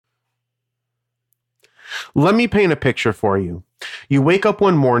Let me paint a picture for you. You wake up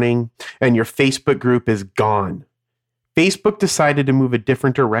one morning and your Facebook group is gone. Facebook decided to move a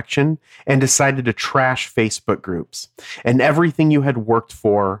different direction and decided to trash Facebook groups, and everything you had worked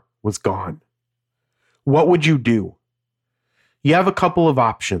for was gone. What would you do? You have a couple of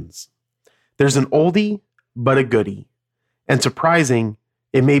options. There's an oldie, but a goodie. And surprising,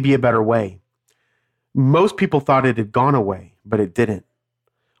 it may be a better way. Most people thought it had gone away, but it didn't.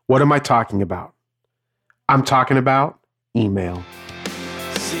 What am I talking about? I'm talking about email.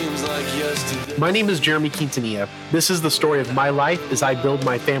 My name is Jeremy Quintanilla. This is the story of my life as I build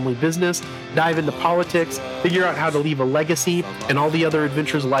my family business, dive into politics, figure out how to leave a legacy, and all the other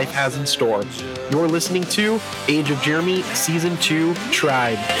adventures life has in store. You're listening to Age of Jeremy, Season 2,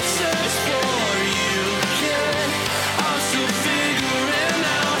 Tribe.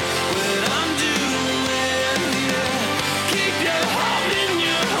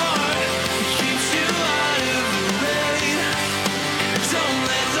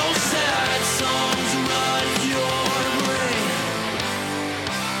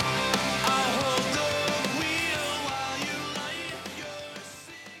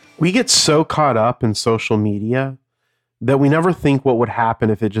 We get so caught up in social media that we never think what would happen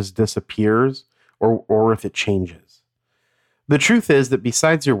if it just disappears or if it changes. The truth is that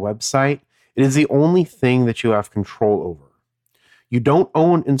besides your website, it is the only thing that you have control over. You don't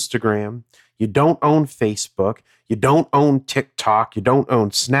own Instagram, you don't own Facebook, you don't own TikTok, you don't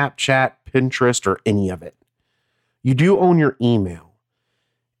own Snapchat, Pinterest, or any of it. You do own your email,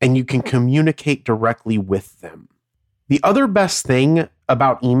 and you can communicate directly with them. The other best thing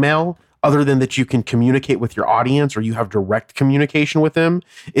about email, other than that you can communicate with your audience or you have direct communication with them,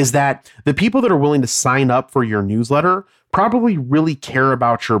 is that the people that are willing to sign up for your newsletter probably really care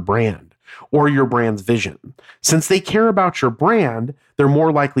about your brand or your brand's vision. Since they care about your brand, they're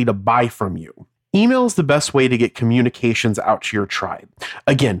more likely to buy from you. Email is the best way to get communications out to your tribe.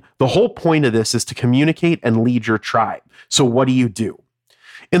 Again, the whole point of this is to communicate and lead your tribe. So what do?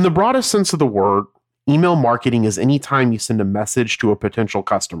 In the broadest sense of the word, email marketing is any time you send a message to a potential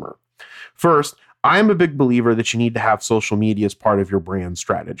customer. First, I am a big believer that you need to have social media as part of your brand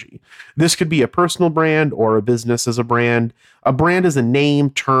strategy. This could be a personal brand or a business as a brand. A brand is a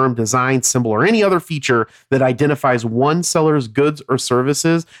name, term, design, symbol, or any other feature that identifies one seller's goods or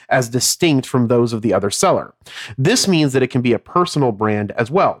services as distinct from those of the other seller. This means that it can be a personal brand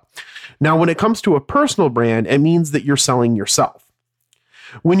as well. Now, when it comes to a personal brand, it means that you're selling yourself.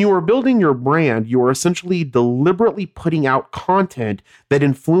 When you are building your brand, you are essentially deliberately putting out content that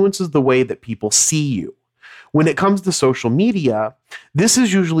influences the way that people see you. When it comes to social media, this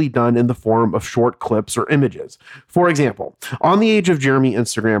is usually done in the form of short clips or images. For example, on the Age of Jeremy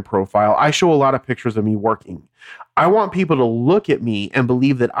Instagram profile, I show a lot of pictures of me working. I want people to look at me and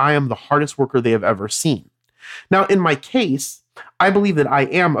believe that I am the hardest worker they have ever seen. Now, in my case, I believe that I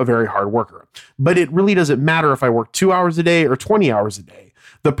am a very hard worker, but it really doesn't matter if I work 2 hours a day or 20 hours a day.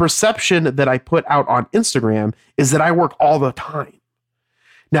 The perception that I put out on Instagram is that I work all the time.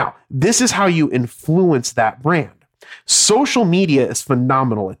 Now, this is how you influence that brand. Social media is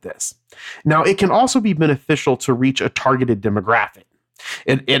phenomenal at this. Now, it can also be beneficial to reach a targeted demographic.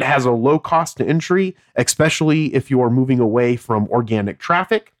 It has a low cost to entry, especially if you are moving away from organic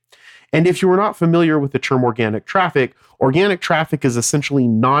traffic. And if you are not familiar with the term organic traffic is essentially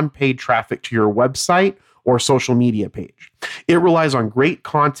non-paid traffic to your website or social media page. It relies on great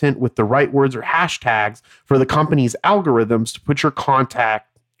content with the right words or hashtags for the company's algorithms to put your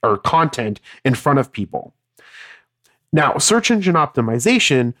content in front of people. Now, search engine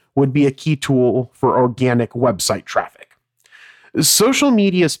optimization would be a key tool for organic website traffic. Social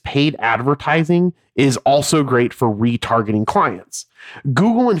media's paid advertising is also great for retargeting clients.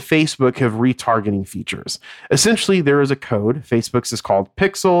 Google and Facebook have retargeting features. Essentially, there is a code. Facebook's is called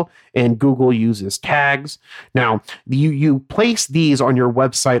Pixel, and Google uses tags. Now, you place these on your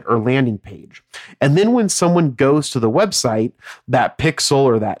website or landing page. And then when someone goes to the website, that pixel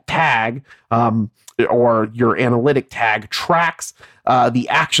or that tag, or your analytic tag tracks the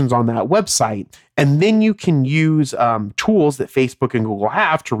actions on that website. And then you can use tools that Facebook and Google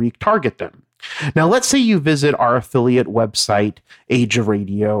have to retarget them. Now, let's say you visit our affiliate website, Age of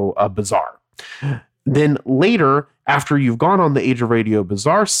Radio Bazaar. Then later, after you've gone on the Age of Radio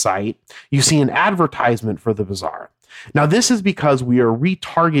Bazaar site, you see an advertisement for the bazaar. Now, this is because we are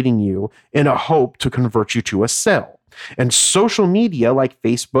retargeting you in a hope to convert you to a sale. And social media like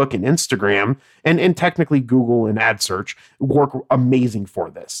Facebook and Instagram, and technically Google and ad search, work amazing for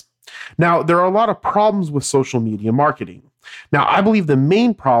this. Now, there are a lot of problems with social media marketing. Now, I believe the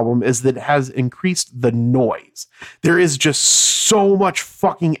main problem is that it has increased the noise. There is just so much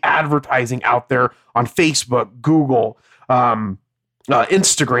fucking advertising out there on Facebook, Google,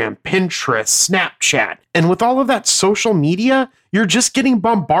 Instagram, Pinterest, Snapchat. And with all of that social media, you're just getting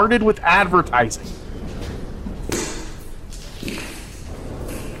bombarded with advertising.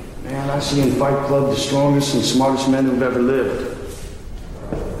 Man, I see in Fight Club the strongest and smartest men who've ever lived.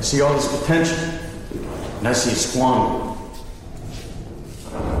 I see all this potential, and I see it squandered.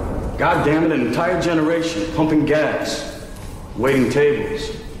 God damn it, an entire generation pumping gas, waiting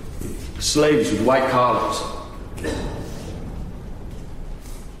tables, slaves with white collars.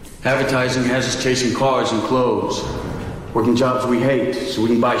 Advertising has us chasing cars and clothes, working jobs we hate so we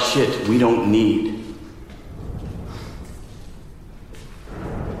can buy shit we don't need.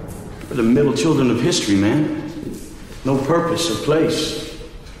 We're the middle children of history, man. No purpose or place.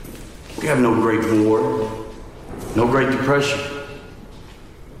 We have no Great War, no Great Depression.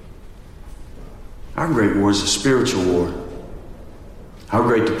 Our Great War is a spiritual war. Our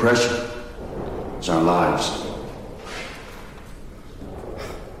Great Depression is our lives.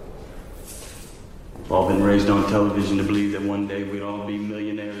 We've all been raised on television to believe that one day we'd all be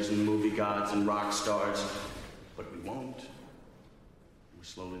millionaires and movie gods and rock stars, but we won't. We're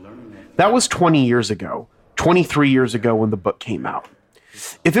slowly learning that. That was 20 years ago, 23 years ago when the book came out.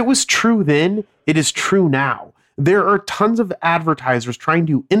 If it was true then, it is true now. There are tons of advertisers trying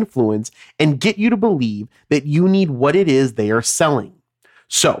to influence and get you to believe that you need what it is they are selling.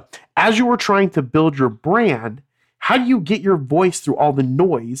 So, as you are trying to build your brand, how do you get your voice through all the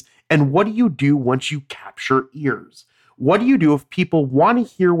noise, and what do you do once you capture ears? What do you do if people want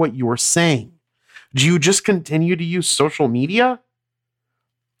to hear what you are saying? Do you just continue to use social media?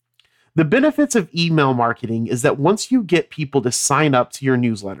 The benefits of email marketing is that once you get people to sign up to your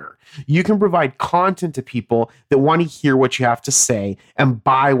newsletter, you can provide content to people that want to hear what you have to say and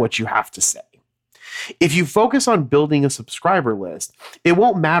buy what you have to say. If you focus on building a subscriber list, it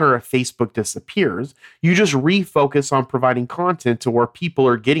won't matter if Facebook disappears. You just refocus on providing content to where people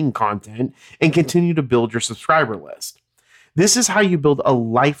are getting content and continue to build your subscriber list. This is how you build a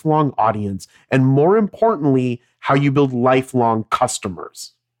lifelong audience, and more importantly, how you build lifelong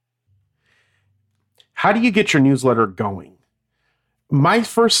customers. How do you get your newsletter going? My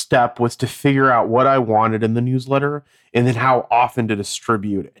first step was to figure out what I wanted in the newsletter and then how often to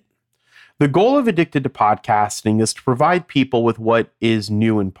distribute it. The goal of Addicted to Podcasting is to provide people with what is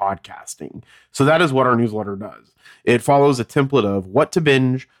new in podcasting. So that is what our newsletter does. It follows a template of what to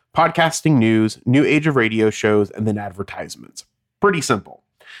binge, podcasting news, new age of radio shows, and then advertisements. Pretty simple.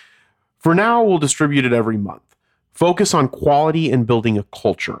 For now, we'll distribute it every month. Focus on quality and building a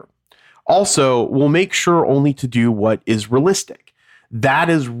culture. Also, we'll make sure only to do what is realistic. That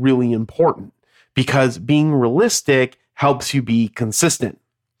is really important because being realistic helps you be consistent.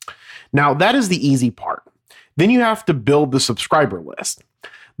 Now, that is the easy part. Then you have to build the subscriber list.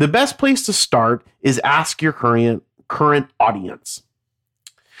 The best place to start is ask your current audience.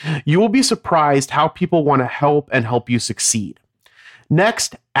 You will be surprised how people want to help you succeed.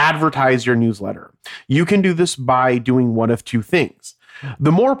 Next, advertise your newsletter. You can do this by doing one of two things.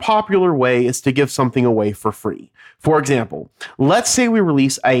 The more popular way is to give something away for free. For example, let's say we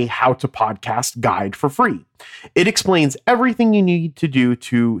release a how to podcast guide for free. It explains everything you need to do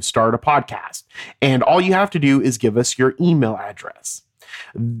to start a podcast, and all you have to do is give us your email address.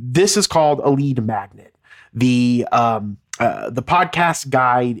 This is called a lead magnet. The podcast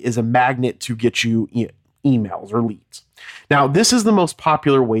guide is a magnet to get you emails or leads. Now, this is the most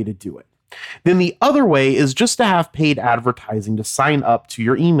popular way to do it. Then the other way is just to have paid advertising to sign up to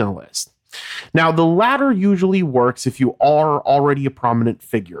your email list. Now, the latter usually works if you are already a prominent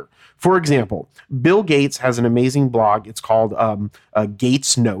figure. For example, Bill Gates has an amazing blog. It's called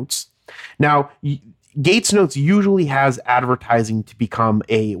Gates Notes. Now, Gates Notes usually has advertising to become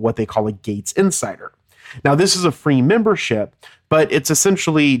what they call a Gates Insider. Now, this is a free membership, but it's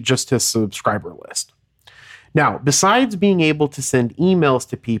essentially just a subscriber list. Now, besides being able to send emails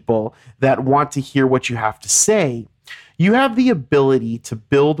to people that want to hear what you have to say, you have the ability to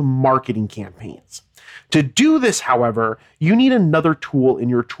build marketing campaigns. To do this, however, you need another tool in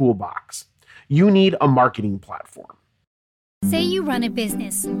your toolbox. You need a marketing platform. Say you run a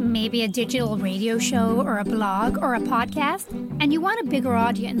business, maybe a digital radio show or a blog or a podcast, and you want a bigger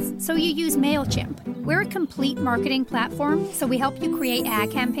audience, so you use MailChimp. We're a complete marketing platform, so we help you create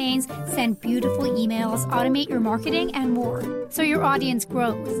ad campaigns, send beautiful emails, automate your marketing, and more, so your audience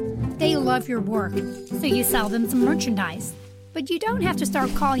grows. They love your work, so you sell them some merchandise. But you don't have to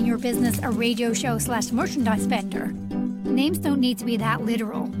start calling your business a radio show/merchandise vendor. Names don't need to be that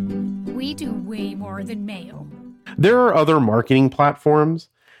literal. We do way more than mail. There are other marketing platforms.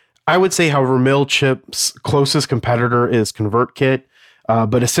 I would say, however, MailChimp's closest competitor is ConvertKit,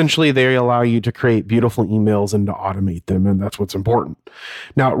 but essentially they allow you to create beautiful emails and to automate them, and that's what's important.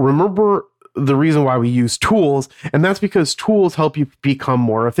 Now, remember the reason why we use tools, and that's because tools help you become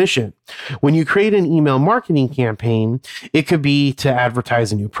more efficient. When you create an email marketing campaign, it could be to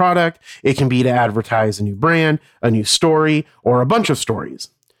advertise a new product, it can be to advertise a new brand, a new story, or a bunch of stories.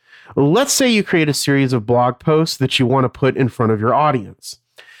 Let's say you create a series of blog posts that you want to put in front of your audience.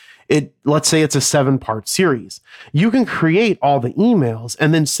 Let's say it's a 7-part series. You can create all the emails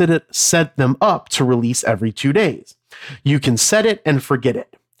and then set them up to release every 2 days. You can set it and forget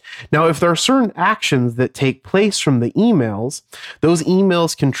it. Now, if there are certain actions that take place from the emails, those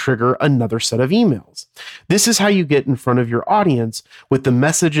emails can trigger another set of emails. This is how you get in front of your audience with the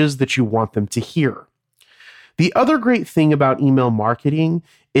messages that you want them to hear. The other great thing about email marketing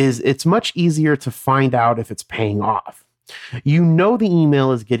is it's much easier to find out if it's paying off. You know the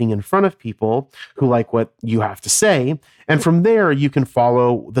email is getting in front of people who like what you have to say, and from there you can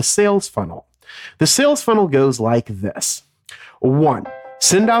follow the sales funnel. The sales funnel goes like this. 1.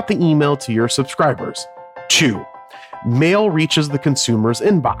 Send out the email to your subscribers. 2. Mail reaches the consumer's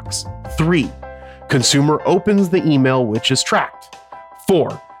inbox. 3. Consumer opens the email, which is tracked.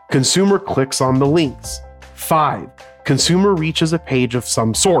 4. Consumer clicks on the links. 5. Consumer reaches a page of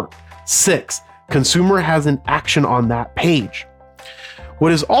some sort. 6. Consumer has an action on that page.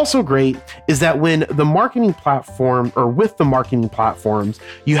 What is also great is that with the marketing platforms,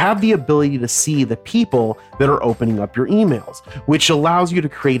 you have the ability to see the people that are opening up your emails, which allows you to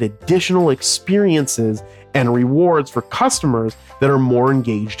create additional experiences and rewards for customers that are more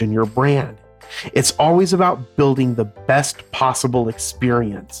engaged in your brand. It's always about building the best possible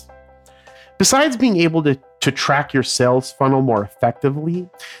experience. Besides being able to track your sales funnel more effectively,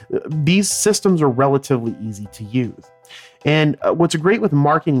 these systems are relatively easy to use. And what's great with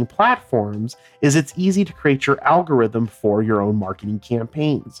marketing platforms is it's easy to create your algorithm for your own marketing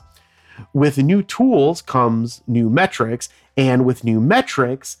campaigns. With new tools comes new metrics, and with new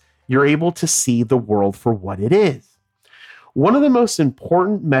metrics, you're able to see the world for what it is. One of the most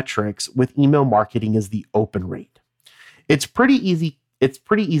important metrics with email marketing is the open rate. It's pretty easy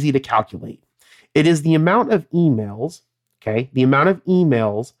to calculate. It is the amount of emails, the amount of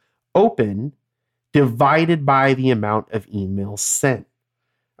emails opened divided by the amount of emails sent.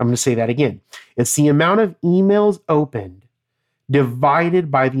 I'm going to say that again. It's the amount of emails opened divided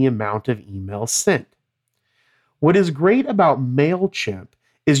by the amount of emails sent. What is great about MailChimp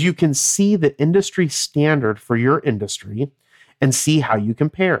is you can see the industry standard for your industry and see how you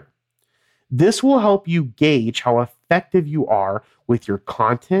compare. This will help you gauge how effective you are with your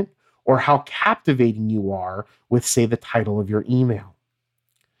content or how captivating you are with, say, the title of your email.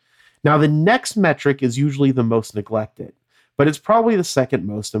 Now, the next metric is usually the most neglected, but it's probably the second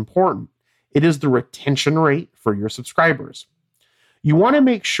most important. It is the retention rate for your subscribers. You want to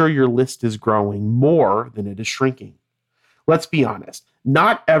make sure your list is growing more than it is shrinking. Let's be honest,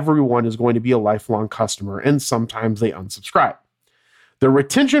 not everyone is going to be a lifelong customer, and sometimes they unsubscribe. The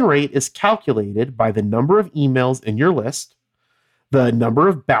retention rate is calculated by the number of emails in your list, the number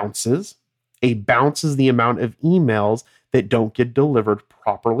of bounces. A bounce is the amount of emails that don't get delivered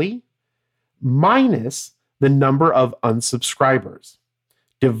properly, minus the number of unsubscribers,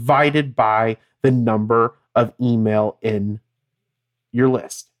 divided by the number of email in your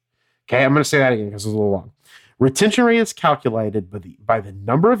list. Okay, I'm going to say that again because it's a little long. Retention rate is calculated by the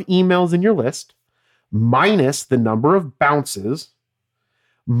number of emails in your list, minus the number of bounces,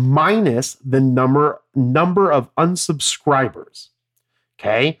 minus the number of unsubscribers.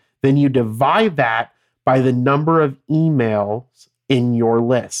 Okay, then you divide that by the number of emails in your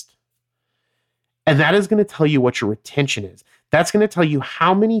list. And that is going to tell you what your retention is. That's going to tell you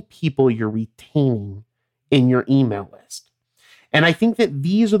how many people you're retaining in your email list. And I think that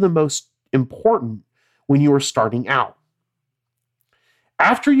these are the most important when you are starting out.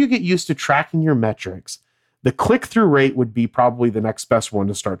 After you get used to tracking your metrics, the click-through rate would be probably the next best one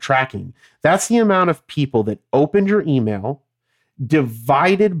to start tracking. That's the amount of people that opened your email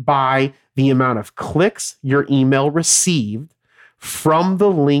divided by the amount of clicks your email received from the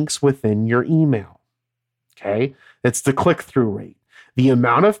links within your email. Okay, that's the click-through rate. The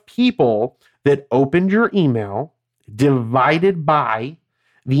amount of people that opened your email divided by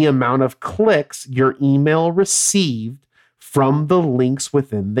the amount of clicks your email received from the links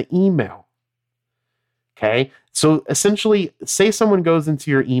within the email. Okay, so essentially, say someone goes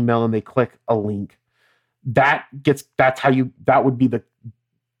into your email and they click a link. That would be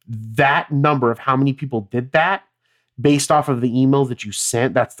that number of how many people did that based off of the emails that you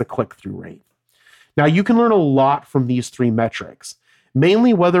sent. That's the click-through rate. Now, you can learn a lot from these 3 metrics,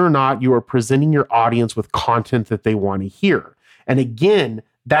 mainly whether or not you are presenting your audience with content that they want to hear. And again,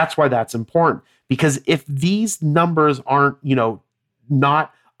 that's why that's important, because if these numbers aren't,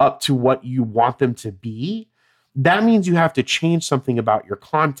 not up to what you want them to be, that means you have to change something about your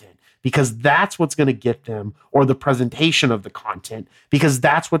content, because that's what's going to get them, or the presentation of the content, because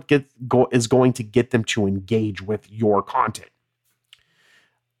that's what is going to get them to engage with your content.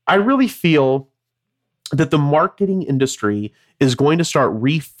 I really feel that the marketing industry is going to start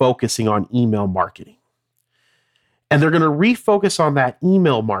refocusing on email marketing. And they're going to refocus on that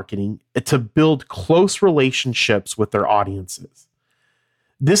email marketing to build close relationships with their audiences.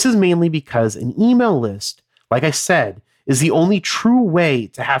 This is mainly because an email list, like I said, is the only true way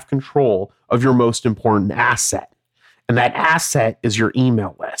to have control of your most important asset. And that asset is your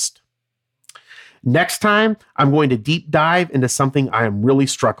email list. Next time, I'm going to deep dive into something I am really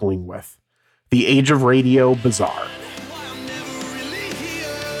struggling with: the Age of Radio Bazaar.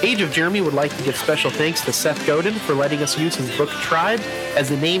 Age of Jeremy would like to give special thanks to Seth Godin for letting us use his book Tribes as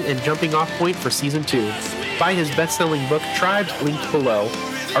the name and jumping off point for Season 2. Buy his best-selling book Tribes, linked below.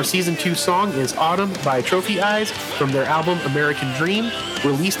 Our Season 2 song is Autumn by Trophy Eyes from their album American Dream,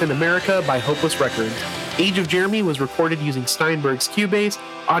 released in America by Hopeless Records. Age of Jeremy was recorded using Steinberg's Cubase,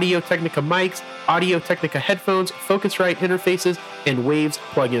 Audio-Technica mics, Audio-Technica headphones, Focusrite interfaces, and Waves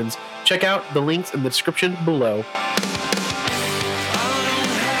plugins. Check out the links in the description below.